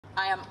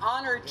I am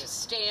honored to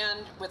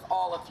stand with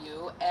all of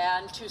you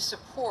and to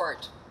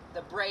support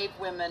the brave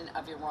women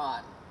of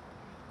Iran.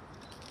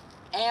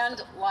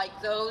 And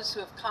like those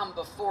who have come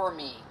before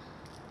me,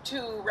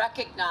 to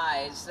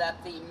recognize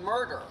that the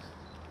murder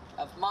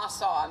of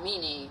Mahsa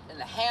Amini in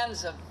the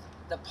hands of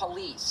the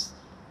police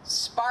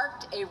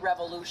sparked a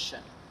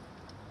revolution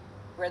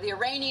where the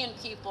Iranian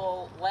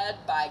people, led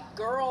by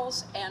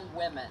girls and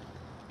women,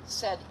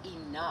 said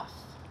enough.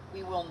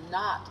 We will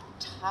not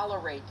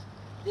tolerate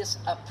this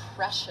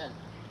oppression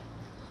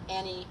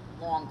any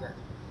longer.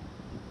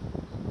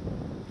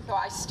 So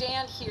I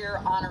stand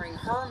here honoring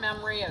her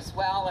memory as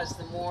well as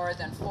the more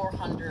than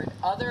 400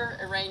 other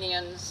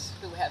Iranians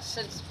who have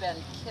since been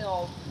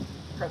killed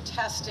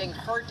protesting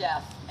her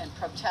death and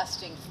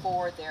protesting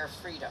for their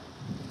freedom,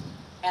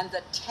 and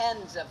the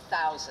tens of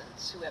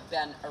thousands who have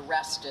been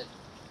arrested.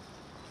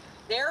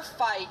 Their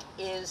fight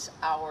is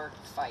our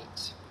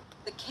fight.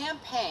 The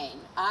campaign,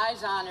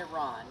 Eyes on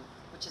Iran,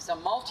 which is a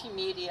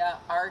multimedia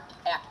art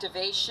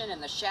activation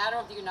in the shadow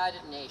of the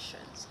United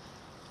Nations,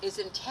 is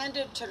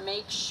intended to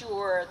make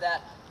sure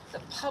that the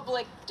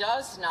public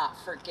does not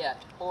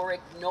forget or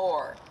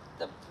ignore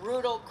the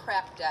brutal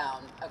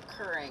crackdown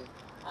occurring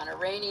on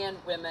Iranian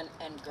women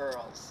and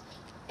girls.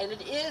 And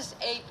it is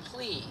a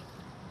plea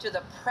to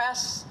the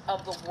press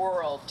of the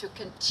world to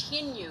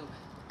continue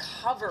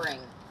covering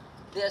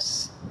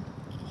this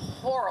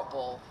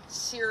horrible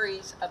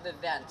series of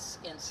events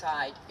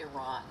inside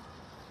Iran.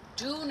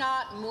 Do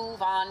not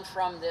move on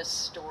from this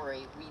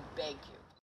story, we beg you.